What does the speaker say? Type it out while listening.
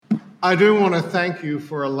I do want to thank you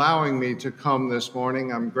for allowing me to come this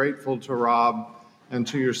morning. I'm grateful to Rob and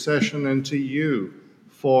to your session and to you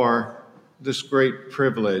for this great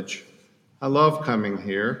privilege. I love coming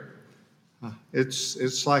here.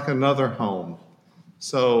 It's like another home.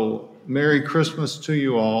 So Merry Christmas to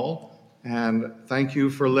you all, and thank you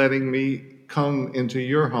for letting me come into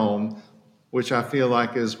your home, which I feel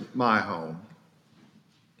like is my home.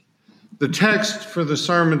 The text for the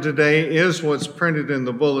sermon today is what's printed in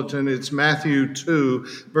the bulletin. It's Matthew 2,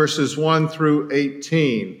 verses 1 through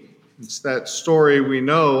 18. It's that story we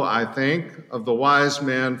know, I think, of the wise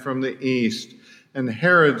men from the east and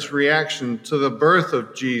Herod's reaction to the birth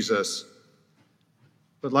of Jesus.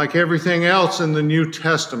 But like everything else in the New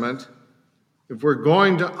Testament, if we're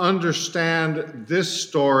going to understand this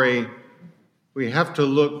story, we have to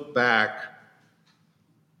look back.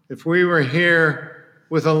 If we were here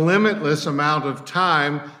with a limitless amount of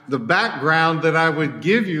time, the background that I would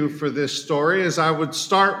give you for this story is I would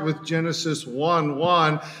start with Genesis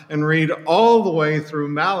 1:1 and read all the way through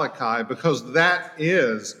Malachi, because that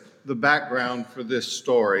is the background for this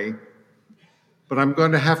story. But I'm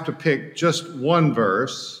going to have to pick just one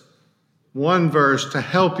verse to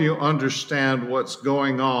help you understand what's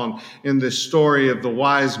going on in this story of the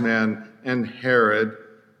wise men and Herod.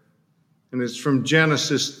 And it's from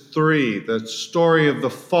Genesis 3, the story of the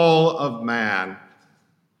fall of man.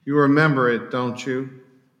 You remember it, don't you?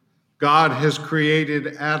 God has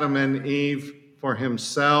created Adam and Eve for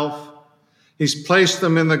himself. He's placed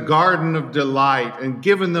them in the garden of delight and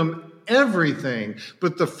given them everything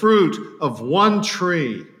but the fruit of one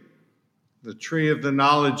tree, the tree of the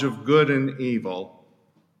knowledge of good and evil.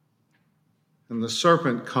 And the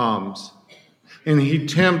serpent comes and he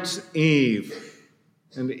tempts Eve.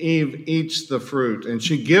 And Eve eats the fruit, and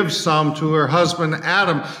she gives some to her husband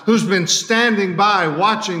Adam, who's been standing by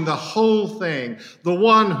watching the whole thing, the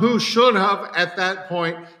one who should have at that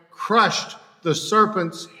point crushed the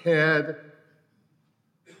serpent's head,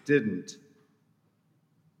 didn't.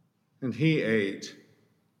 And he ate,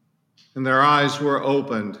 and their eyes were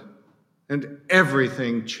opened, and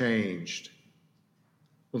everything changed.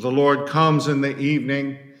 Well, the Lord comes in the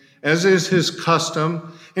evening, as is his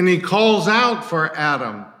custom, and he calls out for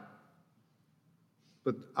Adam.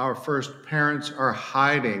 But our first parents are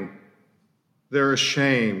hiding. They're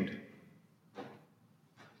ashamed.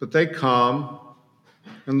 But they come,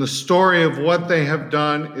 and the story of what they have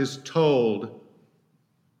done is told.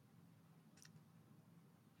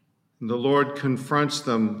 And the Lord confronts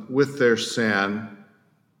them with their sin.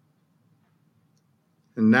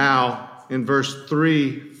 And now, in verse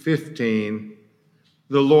 3:15,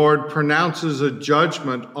 the Lord pronounces a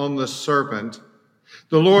judgment on the serpent.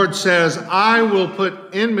 The Lord says, I will put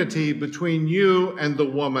enmity between you and the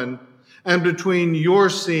woman, and between your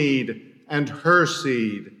seed and her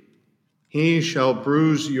seed. He shall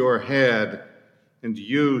bruise your head, and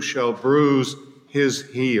you shall bruise his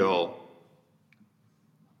heel.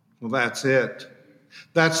 Well, that's it.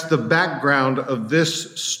 That's the background of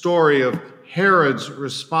this story of Herod's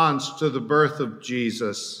response to the birth of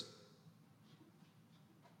Jesus.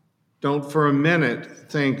 Don't for a minute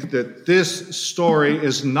think that this story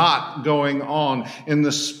is not going on in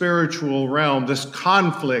the spiritual realm, this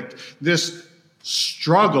conflict, this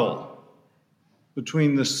struggle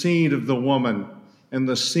between the seed of the woman and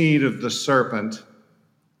the seed of the serpent.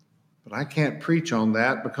 But I can't preach on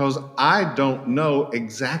that because I don't know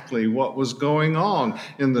exactly what was going on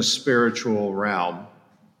in the spiritual realm.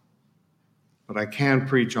 But I can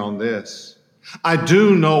preach on this. I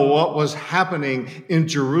do know what was happening in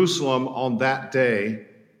Jerusalem on that day.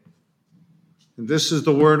 And this is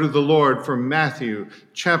the word of the Lord from Matthew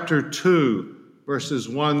chapter 2, verses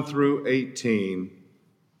 1 through 18.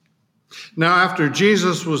 Now, after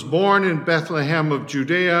Jesus was born in Bethlehem of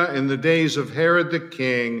Judea in the days of Herod the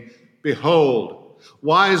king, behold,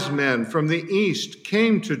 wise men from the east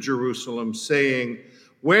came to Jerusalem, saying,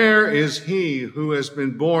 Where is he who has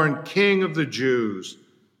been born King of the Jews?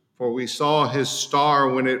 For we saw his star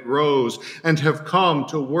when it rose and have come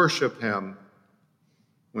to worship him.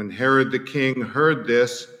 When Herod the king heard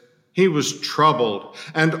this, he was troubled,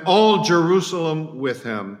 and all Jerusalem with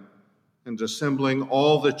him. And assembling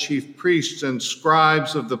all the chief priests and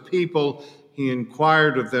scribes of the people, he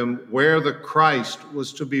inquired of them where the Christ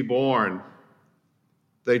was to be born.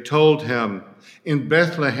 They told him, In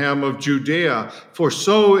Bethlehem of Judea, for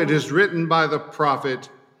so it is written by the prophet,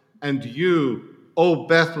 And you, O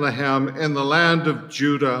Bethlehem, in the land of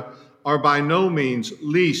Judah, are by no means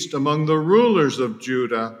least among the rulers of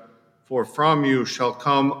Judah, for from you shall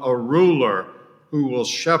come a ruler who will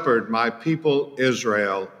shepherd my people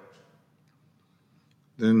Israel.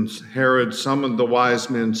 Then Herod summoned the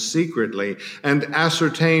wise men secretly and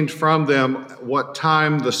ascertained from them what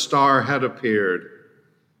time the star had appeared.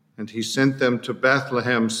 And he sent them to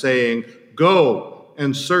Bethlehem, saying, "Go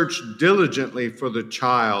and search diligently for the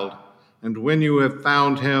child, and when you have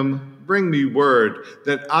found him, bring me word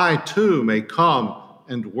that I too may come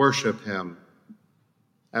and worship him."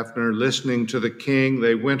 After listening to the king,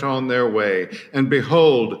 they went on their way, and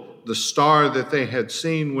behold, the star that they had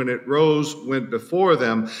seen when it rose went before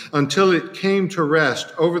them until it came to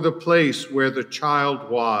rest over the place where the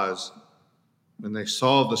child was. When they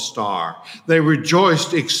saw the star, they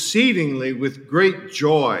rejoiced exceedingly with great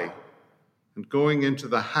joy. And going into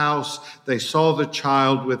the house, they saw the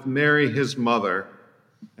child with Mary his mother,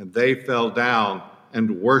 and they fell down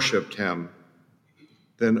and worshiped him.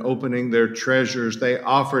 Then opening their treasures, they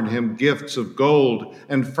offered him gifts of gold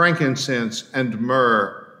and frankincense and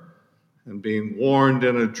myrrh. And being warned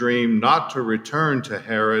in a dream not to return to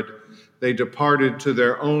Herod, they departed to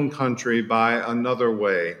their own country by another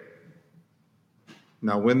way.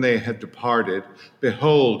 Now when they had departed,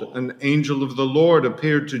 behold, an angel of the Lord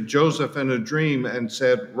appeared to Joseph in a dream and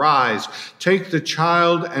said, "Rise, take the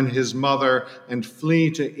child and his mother and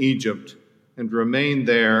flee to Egypt, and remain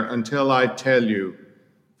there until I tell you,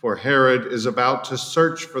 for Herod is about to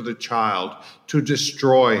search for the child to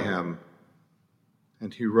destroy him."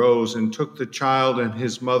 And he rose and took the child and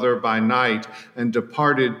his mother by night and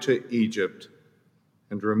departed to Egypt,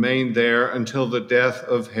 and remained there until the death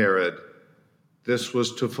of Herod. This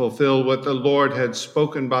was to fulfill what the Lord had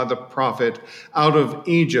spoken by the prophet, "Out of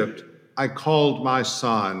Egypt I called my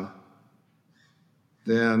son."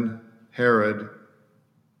 Then Herod,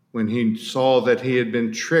 when he saw that he had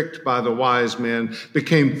been tricked by the wise men,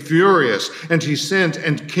 became furious, and he sent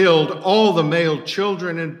and killed all the male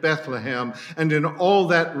children in Bethlehem and in all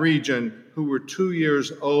that region who were 2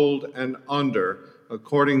 years old and under,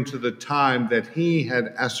 according to the time that he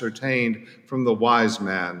had ascertained from the wise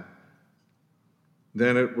man.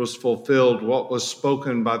 Then it was fulfilled what was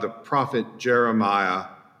spoken by the prophet Jeremiah.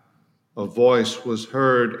 A voice was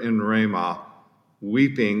heard in Ramah,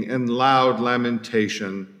 weeping and loud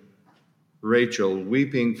lamentation, Rachel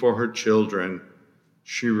weeping for her children.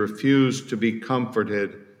 She refused to be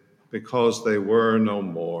comforted because they were no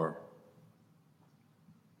more.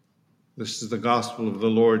 This is the gospel of the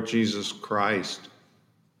Lord Jesus Christ.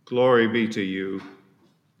 Glory be to you,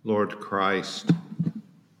 Lord Christ.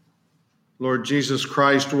 Lord Jesus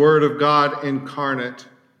Christ, Word of God incarnate,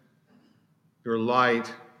 your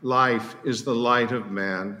life is the light of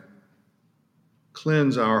man.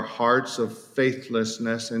 Cleanse our hearts of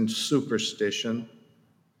faithlessness and superstition.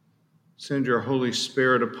 Send your Holy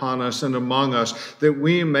Spirit upon us and among us, that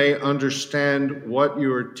we may understand what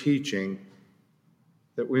you are teaching,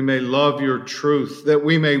 that we may love your truth, that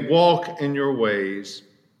we may walk in your ways.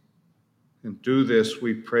 And do this,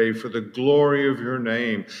 we pray, for the glory of your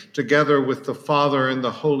name, together with the Father and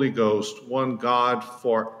the Holy Ghost, one God,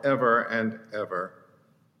 forever and ever.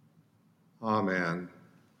 Amen.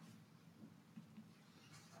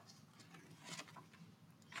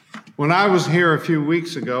 When I was here a few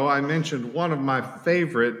weeks ago, I mentioned one of my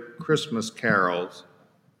favorite Christmas carols,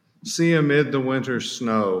 "See Amid the Winter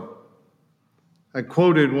Snow." I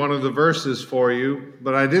quoted one of the verses for you,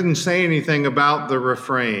 but I didn't say anything about the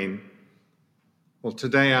refrain. Well,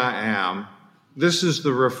 today I am. This is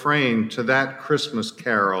the refrain to that Christmas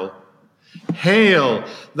carol. "Hail,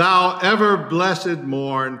 thou ever-blessed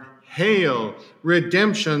morn, hail,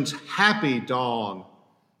 redemption's happy dawn.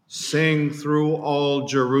 Sing through all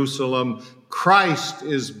Jerusalem, Christ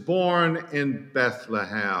is born in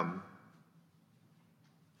Bethlehem."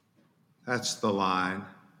 That's the line.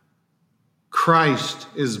 Christ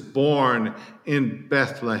is born in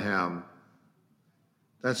Bethlehem.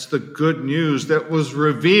 That's the good news that was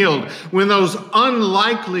revealed when those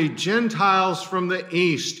unlikely Gentiles from the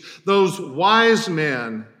east, those wise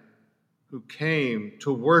men who came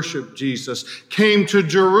to worship Jesus, came to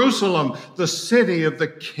Jerusalem, the city of the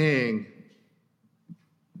King.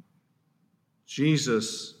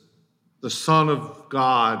 Jesus, the Son of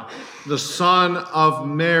God, the Son of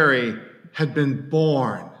Mary, had been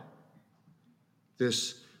born.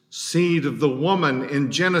 This seed of the woman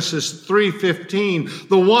in Genesis 3:15,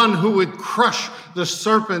 the one who would crush the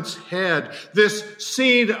serpent's head. This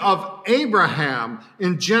seed of Abraham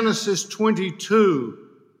in Genesis 22,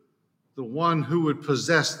 the one who would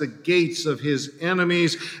possess the gates of his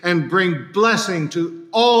enemies and bring blessing to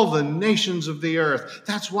all the nations of the earth.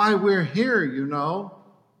 That's why we're here, you know.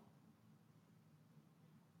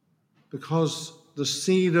 Because the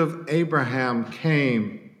seed of Abraham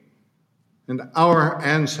came, and our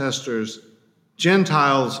ancestors,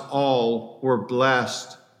 Gentiles all, were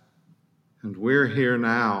blessed. And we're here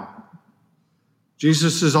now.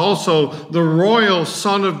 Jesus is also the royal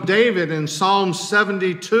son of David in Psalm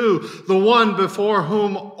 72, the one before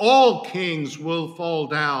whom all kings will fall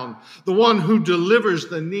down, the one who delivers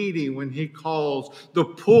the needy when he calls, the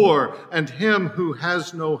poor and him who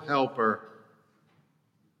has no helper.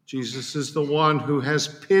 Jesus is the one who has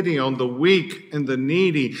pity on the weak and the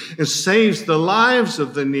needy and saves the lives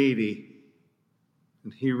of the needy.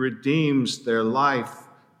 And he redeems their life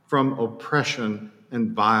from oppression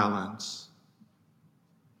and violence.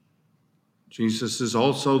 Jesus is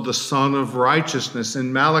also the Son of Righteousness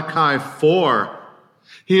in Malachi 4.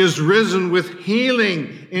 He is risen with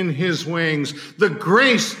healing in his wings, the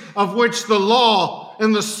grace of which the law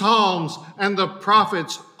and the Psalms and the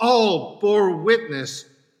prophets all bore witness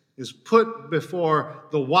is put before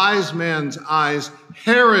the wise man's eyes,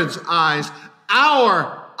 Herod's eyes,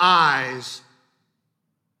 our eyes,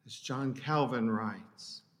 as John Calvin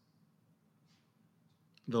writes.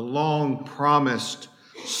 The long-promised,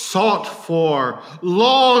 sought for,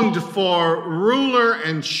 longed for ruler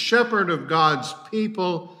and shepherd of God's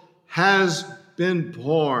people has been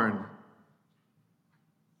born.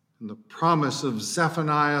 And the promise of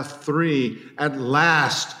Zephaniah 3 at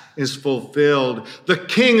last is fulfilled. The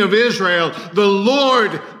King of Israel, the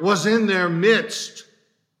Lord, was in their midst.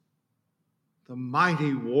 The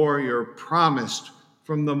mighty warrior promised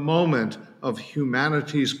from the moment of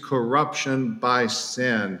humanity's corruption by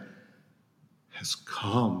sin has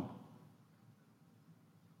come.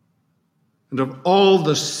 And of all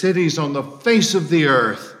the cities on the face of the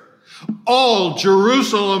earth, all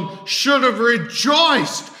Jerusalem should have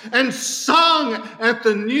rejoiced and sung at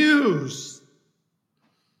the news.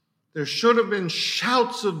 There should have been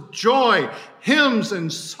shouts of joy, hymns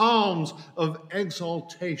and psalms of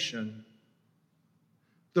exaltation.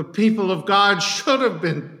 The people of God should have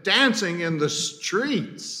been dancing in the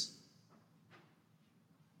streets.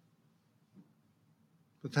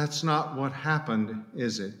 But that's not what happened,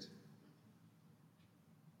 is it?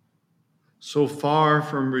 So far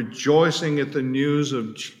from rejoicing at the news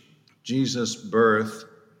of Jesus' birth,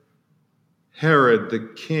 Herod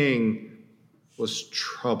the king was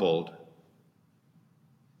troubled.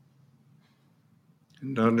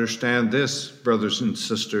 And understand this, brothers and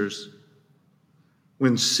sisters,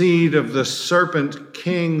 when seed of the serpent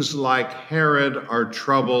kings like Herod are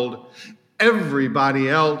troubled, everybody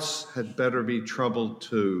else had better be troubled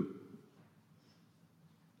too.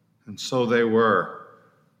 And so they were.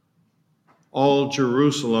 All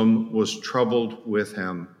Jerusalem was troubled with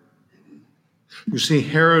him. You see,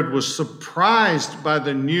 Herod was surprised by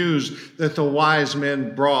the news that the wise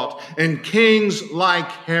men brought, and kings like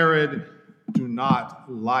Herod do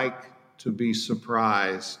not like to be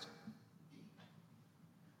surprised.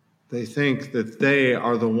 They think that they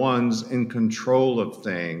are the ones in control of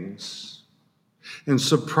things. And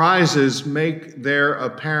surprises make their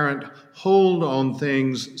apparent hold on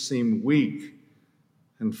things seem weak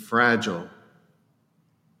and fragile.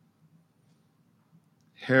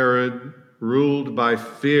 Herod ruled by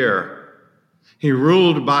fear. He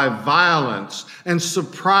ruled by violence and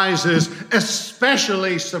surprises,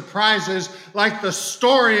 especially surprises like the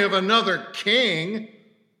story of another king.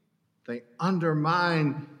 They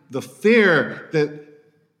undermine the fear that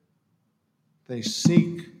they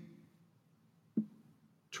seek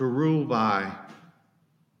to rule by,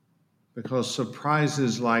 because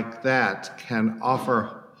surprises like that can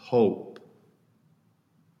offer hope.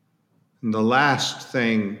 And the last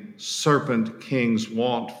thing serpent kings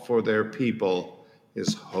want for their people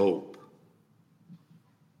is hope.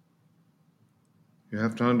 You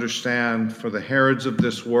have to understand, for the Herods of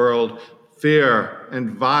this world, fear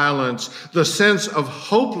and violence, the sense of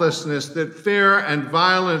hopelessness that fear and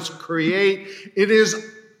violence create, it is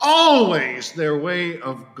always their way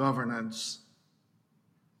of governance.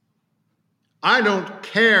 I don't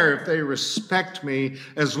care if they respect me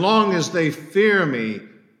as long as they fear me,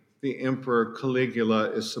 the Emperor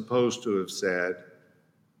Caligula is supposed to have said.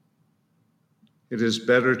 It is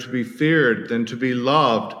better to be feared than to be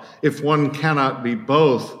loved if one cannot be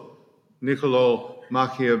both, Niccolo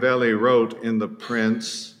Machiavelli wrote in The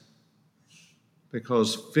Prince,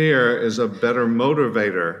 because fear is a better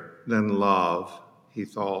motivator than love, he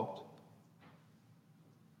thought.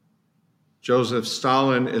 Joseph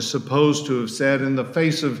Stalin is supposed to have said, in the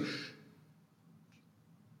face of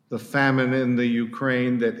the famine in the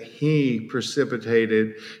Ukraine that he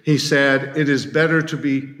precipitated, he said,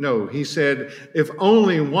 he said, if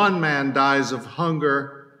only one man dies of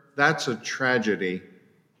hunger, that's a tragedy.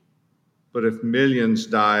 But if millions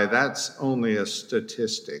die, that's only a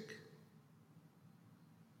statistic.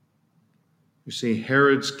 You see,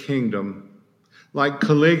 Herod's kingdom, like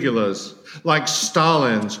Caligula's, like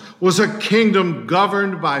Stalin's, was a kingdom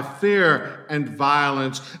governed by fear and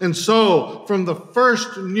violence. And so, from the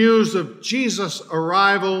first news of Jesus'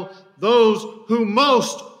 arrival, those who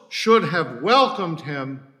most should have welcomed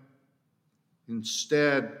him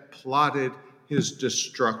instead plotted his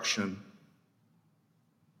destruction.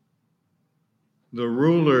 The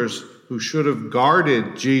rulers who should have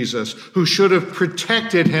guarded Jesus, who should have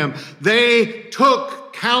protected him, they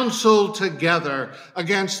took counsel together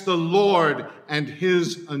against the Lord and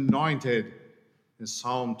his anointed, as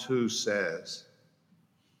Psalm 2 says.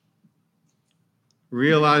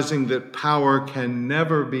 Realizing that power can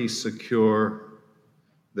never be secure,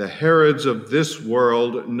 the Herods of this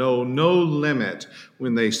world know no limit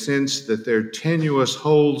when they sense that their tenuous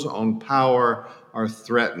holds on power are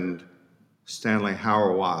threatened, Stanley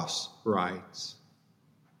Hauerwas writes.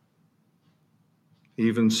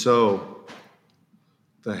 Even so,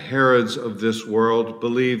 the Herods of this world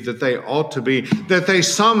believe that they ought to be, that they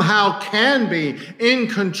somehow can be in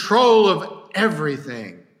control of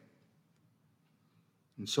everything.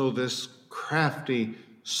 And so this crafty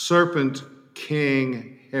serpent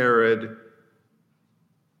king Herod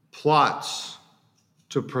plots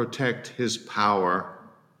to protect his power.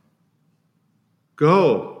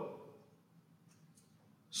 Go,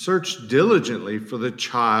 search diligently for the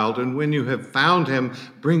child, and when you have found him,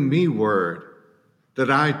 bring me word, that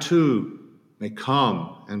I too may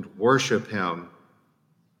come and worship him,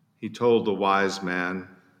 he told the wise man,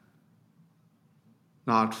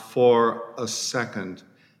 not for a second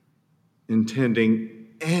intending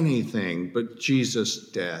anything but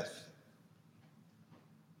Jesus' death.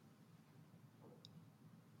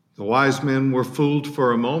 The wise men were fooled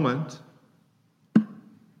for a moment,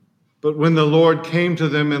 but when the Lord came to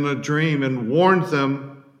them in a dream and warned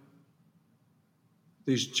them,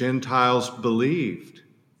 these Gentiles believed.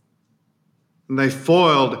 And they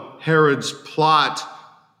foiled Herod's plot.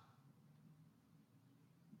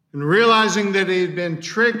 And realizing that he had been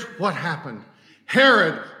tricked, what happened?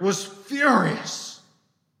 Herod was furious.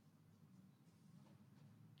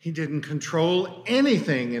 He didn't control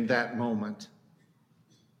anything in that moment.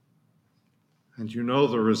 And you know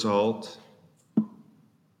the result.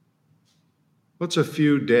 What's a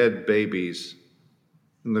few dead babies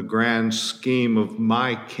in the grand scheme of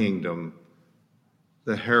my kingdom,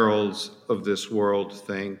 the heralds of this world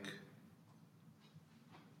think?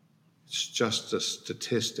 It's just a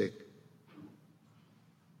statistic.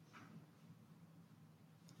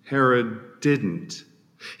 Herod didn't.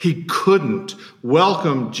 He couldn't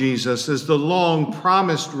welcome Jesus as the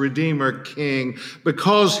long-promised Redeemer King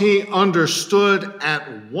because he understood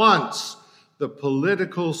at once the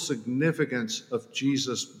political significance of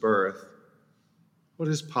Jesus' birth. What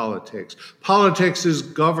is politics? Politics is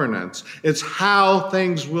governance. It's how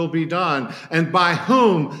things will be done and by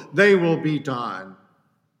whom they will be done.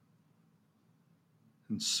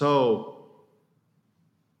 And so,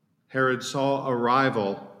 Herod saw a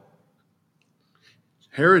rival.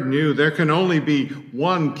 Herod knew there can only be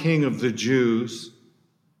one king of the Jews,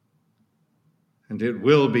 and it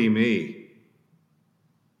will be me.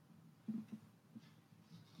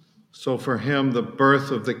 So for him, the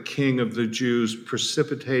birth of the king of the Jews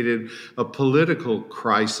precipitated a political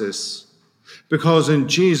crisis, because in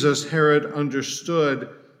Jesus, Herod understood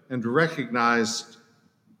and recognized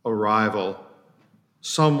a rival,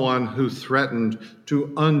 someone who threatened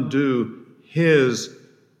to undo his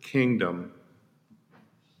kingdom.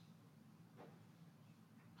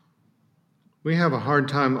 We have a hard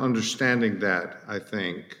time understanding that, I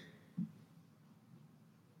think.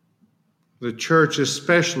 The church,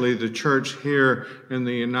 especially the church here in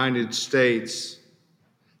the United States,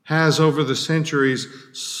 has over the centuries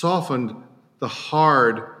softened the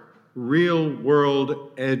hard,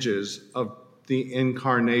 real-world edges of the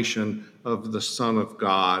incarnation of the Son of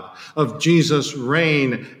God, of Jesus'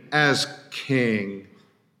 reign as King.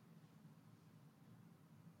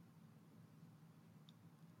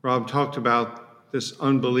 Rob talked about this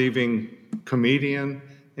unbelieving comedian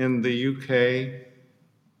in the UK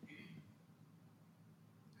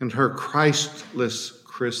and her Christless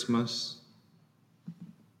Christmas.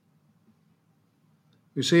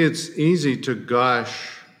 You see, it's easy to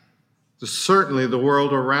gush. Certainly the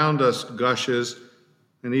world around us gushes,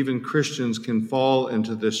 and even Christians can fall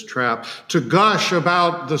into this trap, to gush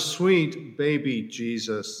about the sweet baby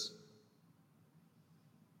Jesus.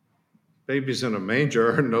 Babies in a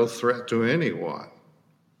manger are no threat to anyone.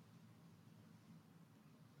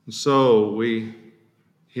 And so we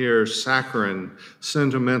hear saccharine,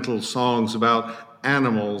 sentimental songs about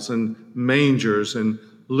animals and mangers and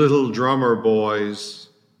little drummer boys.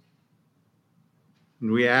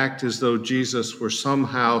 And we act as though Jesus were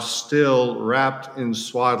somehow still wrapped in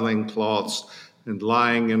swaddling cloths and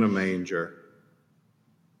lying in a manger.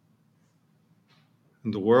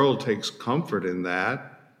 And the world takes comfort in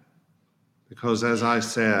that because, as I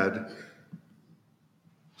said,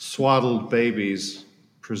 swaddled babies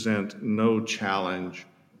present no challenge,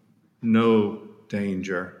 no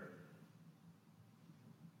danger.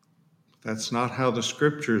 That's not how the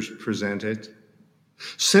scriptures present it.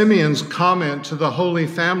 Simeon's comment to the Holy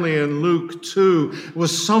Family in Luke 2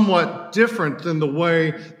 was somewhat different than the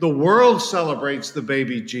way the world celebrates the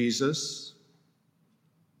baby Jesus.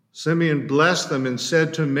 Simeon blessed them and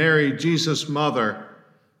said to Mary, Jesus' mother,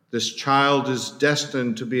 "This child is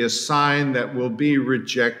destined to be a sign that will be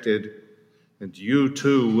rejected, and you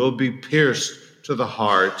too will be pierced to the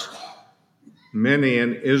heart. Many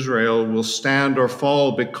in Israel will stand or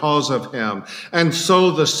fall because of him, and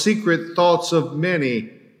so the secret thoughts of many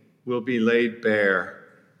will be laid bare."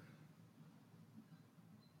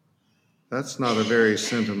 That's not a very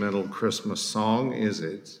sentimental Christmas song, is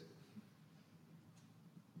it?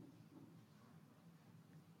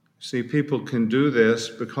 See, people can do this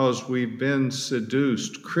because we've been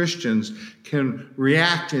seduced. Christians can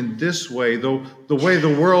react in this way, though the way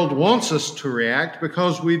the world wants us to react,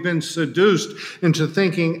 because we've been seduced into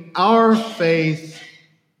thinking our faith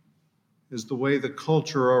is the way the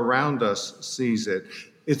culture around us sees it.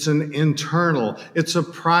 It's an internal, it's a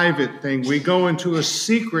private thing. We go into a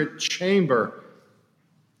secret chamber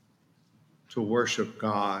to worship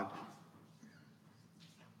God.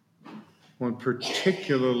 One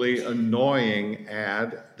particularly annoying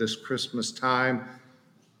ad this Christmas time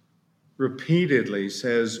repeatedly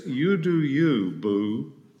says, "You do you,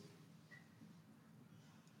 boo."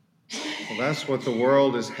 Well, that's what the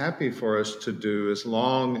world is happy for us to do as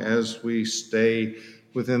long as we stay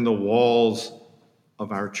within the walls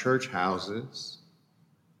of our church houses.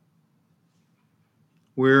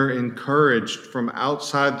 We're encouraged from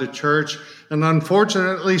outside the church, and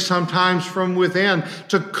unfortunately sometimes from within,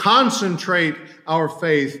 to concentrate our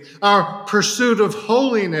faith, our pursuit of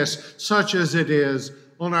holiness, such as it is,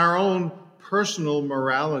 on our own personal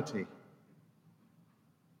morality.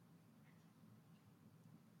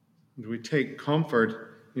 And we take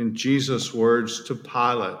comfort in Jesus' words to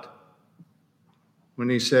Pilate when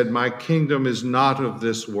he said, "My kingdom is not of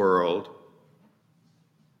this world."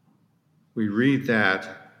 We read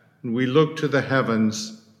that and we look to the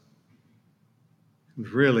heavens, and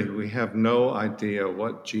really we have no idea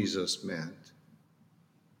what Jesus meant.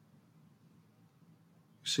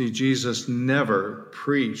 See, Jesus never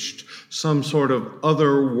preached some sort of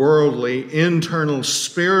otherworldly, internal,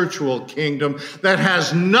 spiritual kingdom that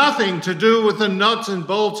has nothing to do with the nuts and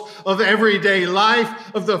bolts of everyday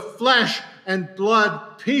life, of the flesh and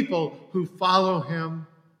blood people who follow him.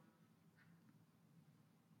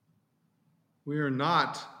 We are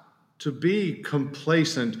not to be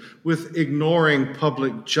complacent with ignoring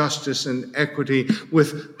public justice and equity,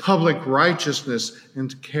 with public righteousness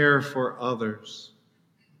and care for others.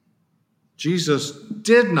 Jesus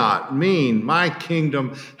did not mean my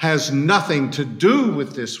kingdom has nothing to do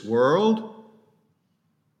with this world.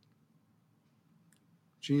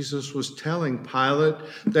 Jesus was telling Pilate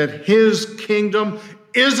that his kingdom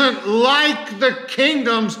isn't like the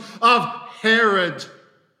kingdoms of Herod.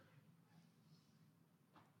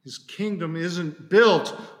 His kingdom isn't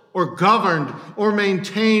built or governed or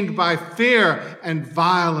maintained by fear and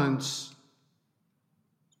violence.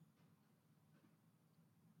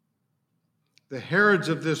 The Herods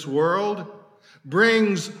of this world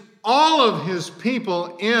brings all of his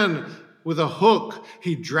people in with a hook.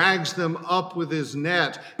 He drags them up with his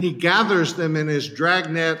net. He gathers them in his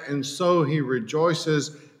dragnet, and so he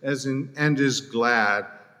rejoices and is glad,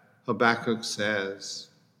 Habakkuk says.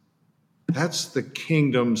 That's the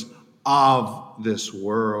kingdoms of this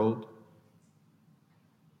world.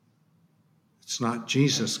 It's not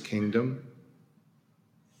Jesus' kingdom.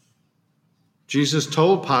 Jesus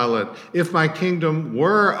told Pilate, if my kingdom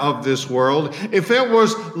were of this world, if it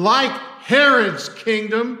was like Herod's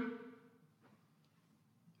kingdom,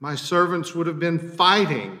 my servants would have been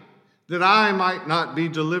fighting that I might not be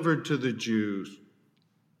delivered to the Jews.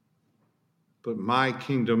 But my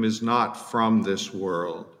kingdom is not from this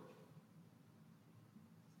world.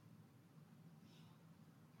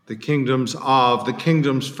 The kingdoms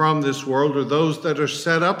from this world are those that are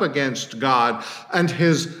set up against God and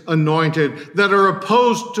his anointed, that are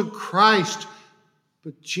opposed to Christ.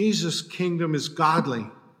 But Jesus' kingdom is godly,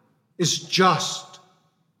 is just,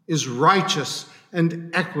 is righteous,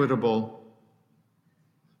 and equitable.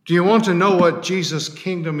 Do you want to know what Jesus'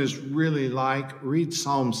 kingdom is really like? Read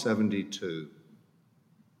Psalm 72.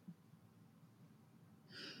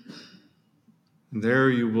 And there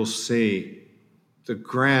you will see the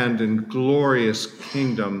grand and glorious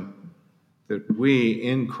kingdom that we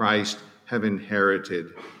in Christ have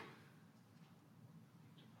inherited.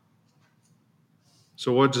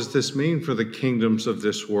 So what does this mean for the kingdoms of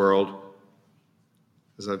this world?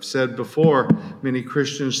 As I've said before, many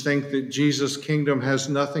Christians think that Jesus' kingdom has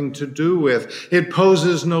nothing to do with, it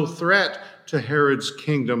poses no threat to Herod's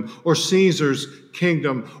kingdom or Caesar's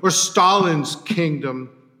kingdom or Stalin's kingdom.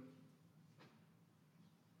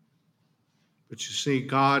 But you see,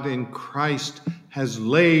 God in Christ has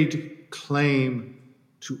laid claim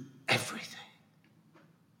to everything.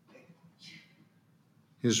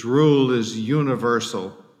 His rule is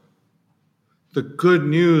universal. The good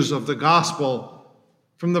news of the gospel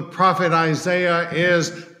from the prophet Isaiah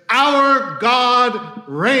is, our God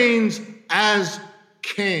reigns as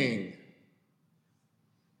King.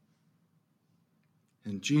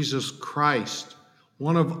 And Jesus Christ,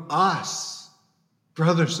 one of us,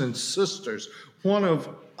 brothers and sisters, one of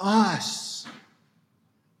us,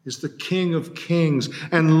 is the King of kings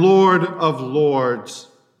and Lord of lords.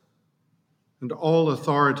 And all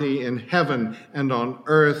authority in heaven and on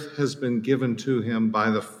earth has been given to him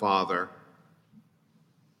by the Father.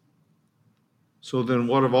 So then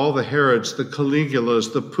what of all the Herods, the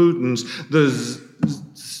Caligulas, the Putins, the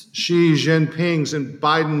Xi Jinpings and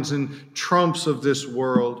Bidens and Trumps of this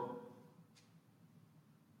world?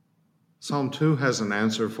 Psalm 2 has an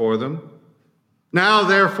answer for them. Now,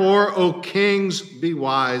 therefore, O kings, be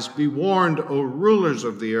wise, be warned, O rulers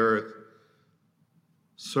of the earth.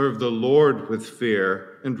 Serve the Lord with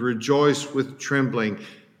fear and rejoice with trembling.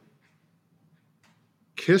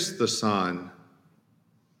 Kiss the Son,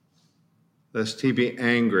 lest he be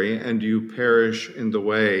angry and you perish in the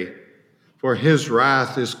way, for his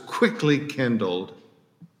wrath is quickly kindled.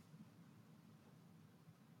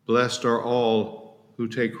 Blessed are all who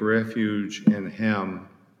take refuge in him.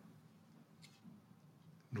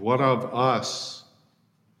 And what of us,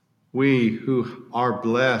 we who are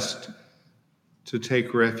blessed to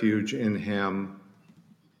take refuge in him?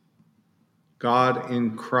 God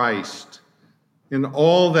in Christ, in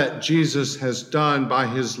all that Jesus has done by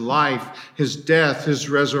his life, his death, his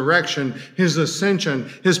resurrection, his ascension,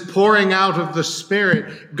 his pouring out of the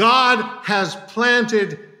Spirit, God has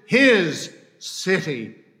planted his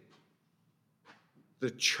city,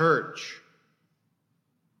 the church,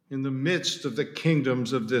 in the midst of the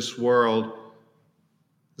kingdoms of this world,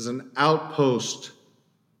 as an outpost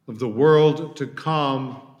of the world to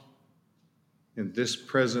come in this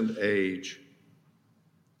present age.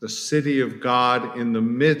 The city of God in the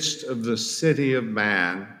midst of the city of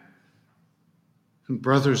man. And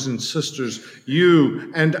brothers and sisters,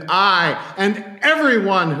 you and I and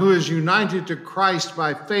everyone who is united to Christ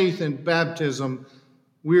by faith and baptism,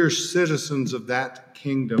 we're citizens of that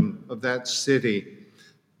kingdom, of that city.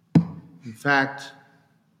 In fact,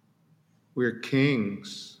 we're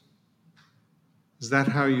kings. Is that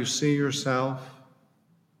how you see yourself?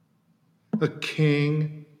 A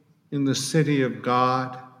king in the city of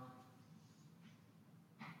God?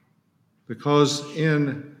 Because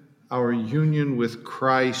in our union with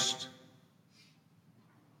Christ,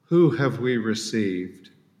 who have we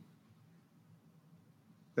received?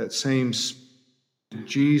 That same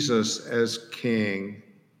Jesus as King.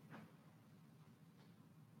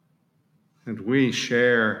 And we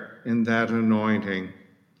share in that anointing.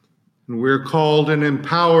 And we're called and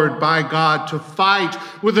empowered by God to fight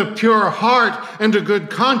with a pure heart and a good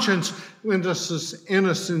conscience in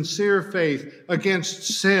a sincere faith against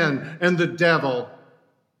sin and the devil.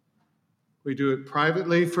 We do it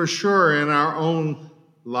privately, for sure, in our own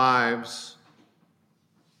lives.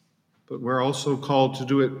 But we're also called to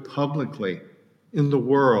do it publicly in the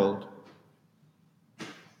world.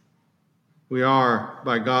 We are,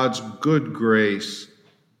 by God's good grace,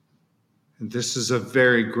 and this is a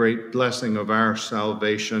very great blessing of our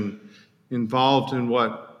salvation, involved in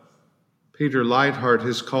what Peter Leithart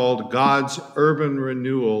has called God's urban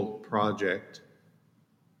renewal project.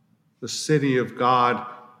 The city of God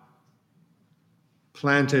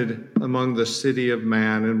planted among the city of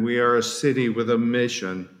man, and we are a city with a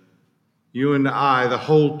mission. You and I, the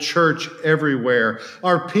whole church everywhere,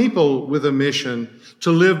 are people with a mission to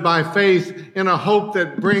live by faith in a hope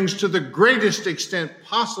that brings to the greatest extent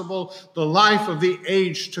possible the life of the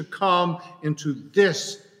age to come into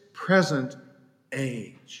this present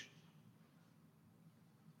age.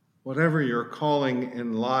 Whatever your calling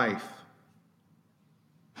in life,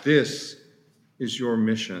 this is your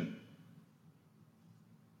mission.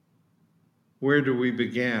 Where do we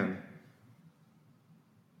begin?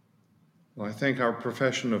 Well, I think our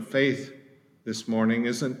profession of faith this morning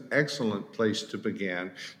is an excellent place to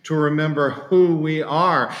begin, to remember who we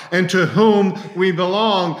are and to whom we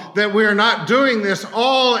belong, that we are not doing this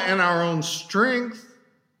all in our own strength.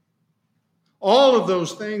 All of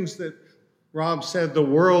those things that Rob said the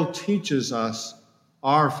world teaches us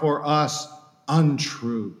are for us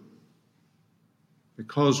untrue,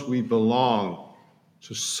 because we belong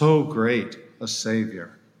to so great a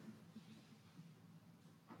Savior.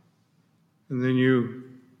 And then you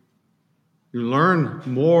learn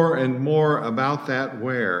more and more about that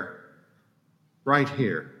where? Right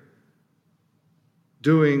here.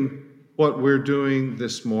 Doing what we're doing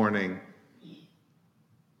this morning.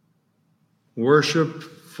 Worship,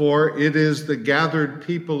 for it is the gathered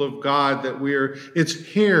people of God that it's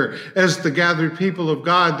here as the gathered people of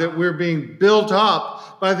God that we're being built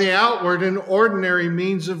up by the outward and ordinary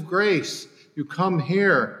means of grace. You come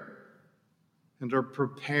here and are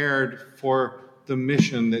prepared for the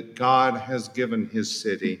mission that God has given his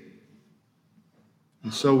city.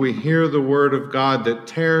 And so we hear the word of God that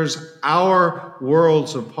tears our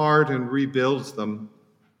worlds apart and rebuilds them.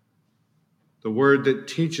 The word that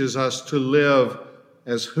teaches us to live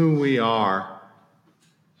as who we are,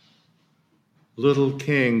 little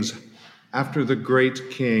kings after the great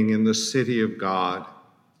King in the city of God.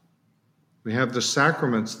 We have the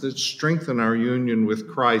sacraments that strengthen our union with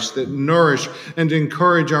Christ, that nourish and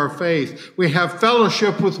encourage our faith. We have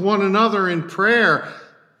fellowship with one another in prayer.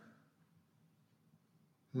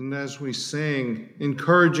 And as we sing,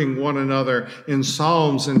 encouraging one another in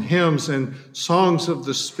psalms and hymns and songs of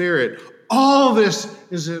the Spirit, all this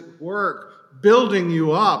is at work, building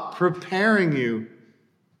you up, preparing you.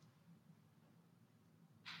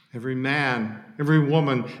 Every man, every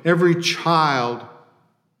woman, every child,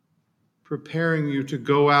 preparing you to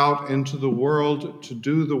go out into the world to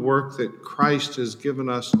do the work that Christ has given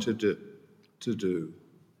us to do.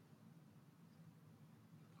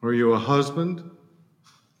 Are you a husband?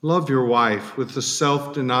 Love your wife with the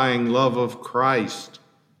self-denying love of Christ.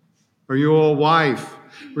 Are you a wife?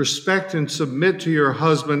 Respect and submit to your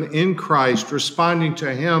husband in Christ, responding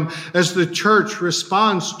to him as the church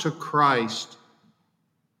responds to Christ.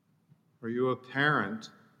 Are you a parent?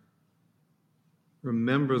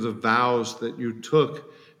 Remember the vows that you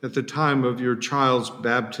took at the time of your child's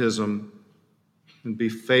baptism and be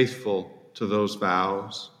faithful to those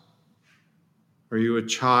vows. Are you a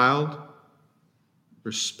child?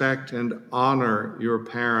 Respect and honor your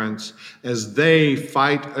parents as they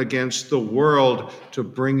fight against the world to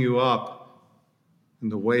bring you up in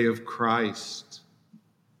the way of Christ.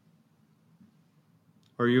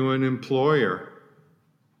 Are you an employer?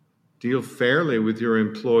 Deal fairly with your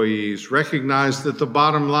employees. Recognize that the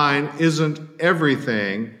bottom line isn't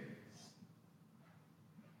everything.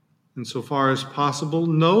 And so far as possible,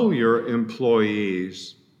 know your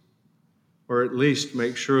employees, or at least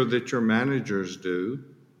make sure that your managers do.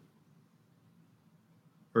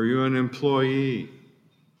 Are you an employee?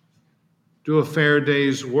 Do a fair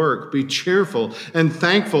day's work. Be cheerful and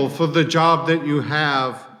thankful for the job that you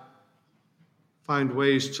have. Find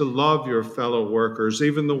ways to love your fellow workers,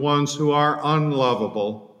 even the ones who are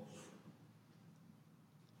unlovable.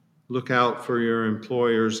 Look out for your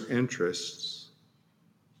employer's interests.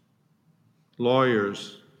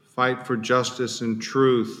 Lawyers, fight for justice and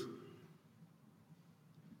truth.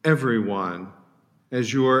 Everyone,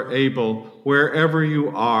 as you are able, wherever you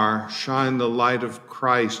are, shine the light of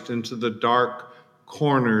Christ into the dark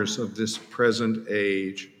corners of this present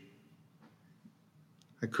age.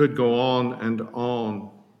 I could go on and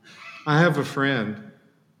on. I have a friend.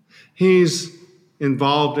 He's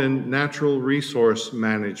involved in natural resource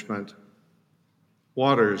management,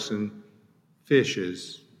 waters and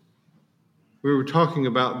fishes. We were talking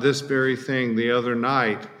about this very thing the other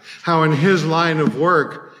night, how in his line of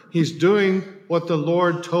work, he's doing what the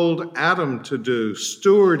Lord told Adam to do,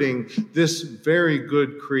 stewarding this very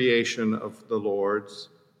good creation of the Lord's.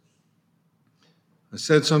 I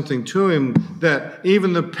said something to him that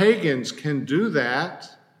even the pagans can do that.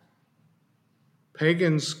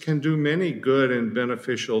 Pagans can do many good and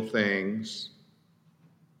beneficial things.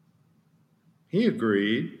 He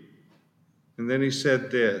agreed, and then he said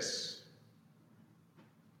this,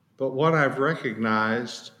 but what I've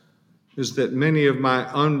recognized is that many of my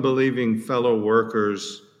unbelieving fellow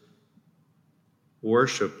workers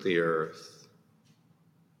worship the earth.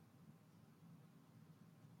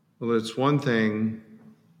 Well, it's one thing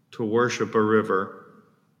to worship a river.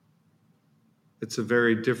 It's a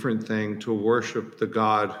very different thing to worship the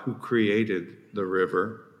God who created the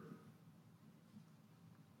river.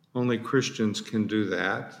 Only Christians can do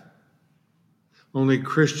that. Only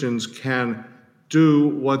Christians can do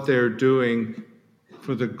what they're doing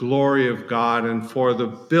for the glory of God and for the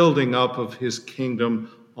building up of his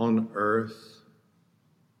kingdom on earth.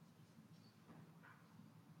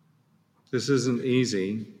 This isn't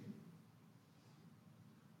easy.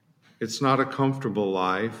 It's not a comfortable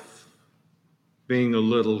life, being a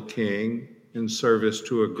little king in service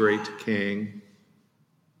to a great king.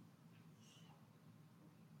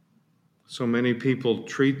 So many people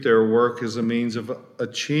treat their work as a means of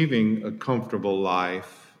achieving a comfortable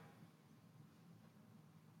life.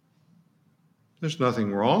 There's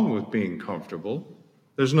nothing wrong with being comfortable.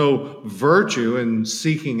 There's no virtue in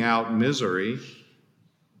seeking out misery.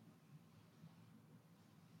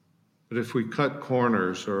 But if we cut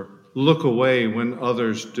corners or look away when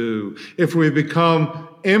others do, if we become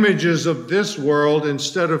images of this world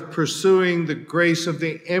instead of pursuing the grace of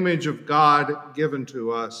the image of God given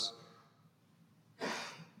to us,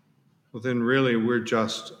 well, then really we're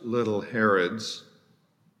just little Herods,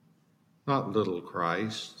 not little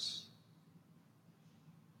Christs.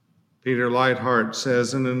 Peter Leithart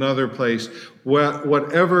says in another place,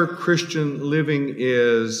 whatever Christian living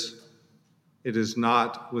is, it is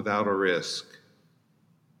not without a risk.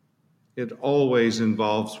 It always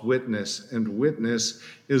involves witness, and witness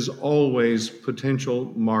is always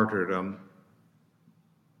potential martyrdom.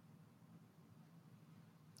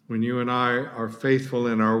 When you and I are faithful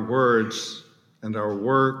in our words and our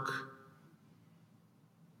work,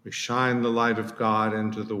 we shine the light of God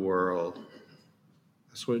into the world.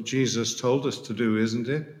 That's what Jesus told us to do, isn't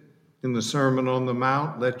it? In the Sermon on the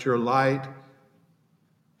Mount, let your light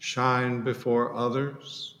shine before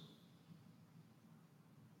others.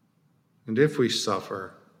 And if we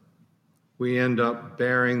suffer, we end up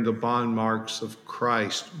bearing the bond marks of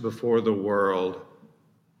Christ before the world.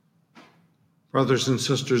 Brothers and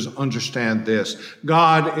sisters, understand this.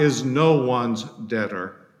 God is no one's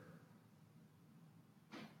debtor.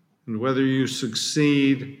 And whether you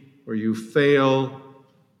succeed or you fail,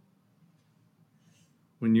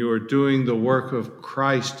 when you are doing the work of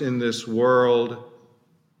Christ in this world,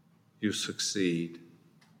 you succeed.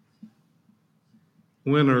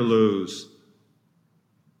 Win or lose,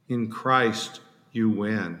 in Christ you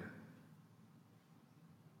win.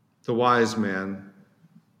 The wise men,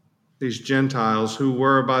 these Gentiles who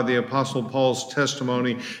were, by the Apostle Paul's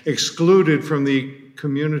testimony, excluded from the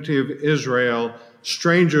community of Israel,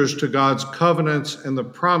 strangers to God's covenants and the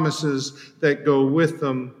promises that go with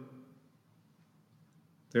them,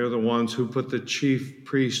 they're the ones who put the chief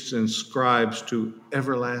priests and scribes to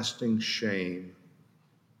everlasting shame.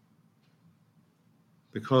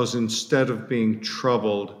 Because instead of being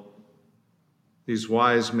troubled, these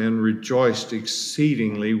wise men rejoiced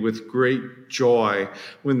exceedingly with great joy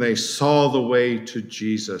when they saw the way to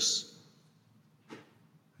Jesus.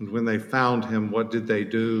 And when they found him, what did they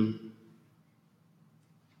do?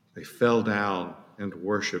 They fell down and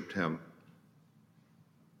worshiped him.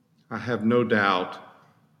 I have no doubt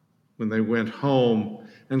when they went home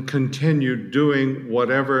and continued doing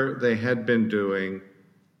whatever they had been doing,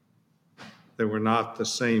 they were not the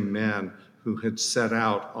same men who had set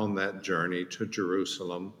out on that journey to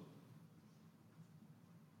Jerusalem.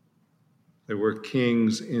 They were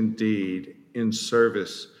kings indeed, in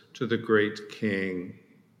service to the great King.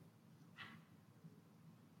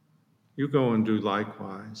 You go and do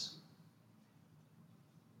likewise.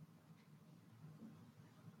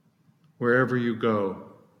 Wherever you go,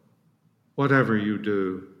 whatever you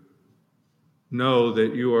do, know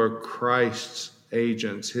that you are Christ's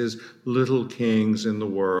agents, his little kings in the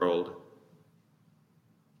world.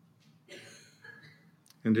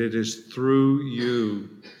 And it is through you,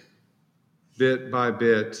 bit by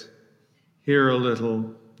bit, here a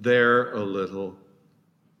little, there a little,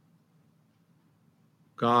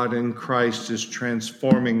 God in Christ is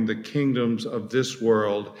transforming the kingdoms of this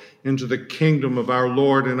world into the kingdom of our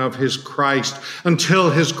Lord and of his Christ,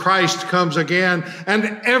 until his Christ comes again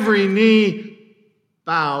and every knee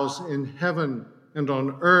bows in heaven and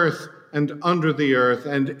on earth and under the earth,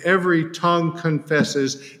 and every tongue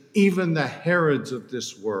confesses, even the Herods of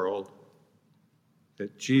this world,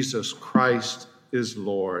 that Jesus Christ is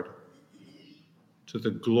Lord, to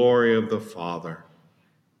the glory of the Father.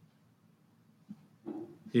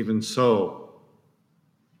 Even so,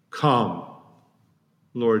 come,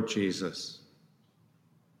 Lord Jesus.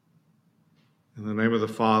 In the name of the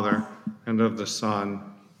Father, and of the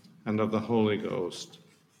Son, and of the Holy Ghost.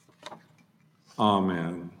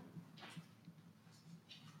 Amen.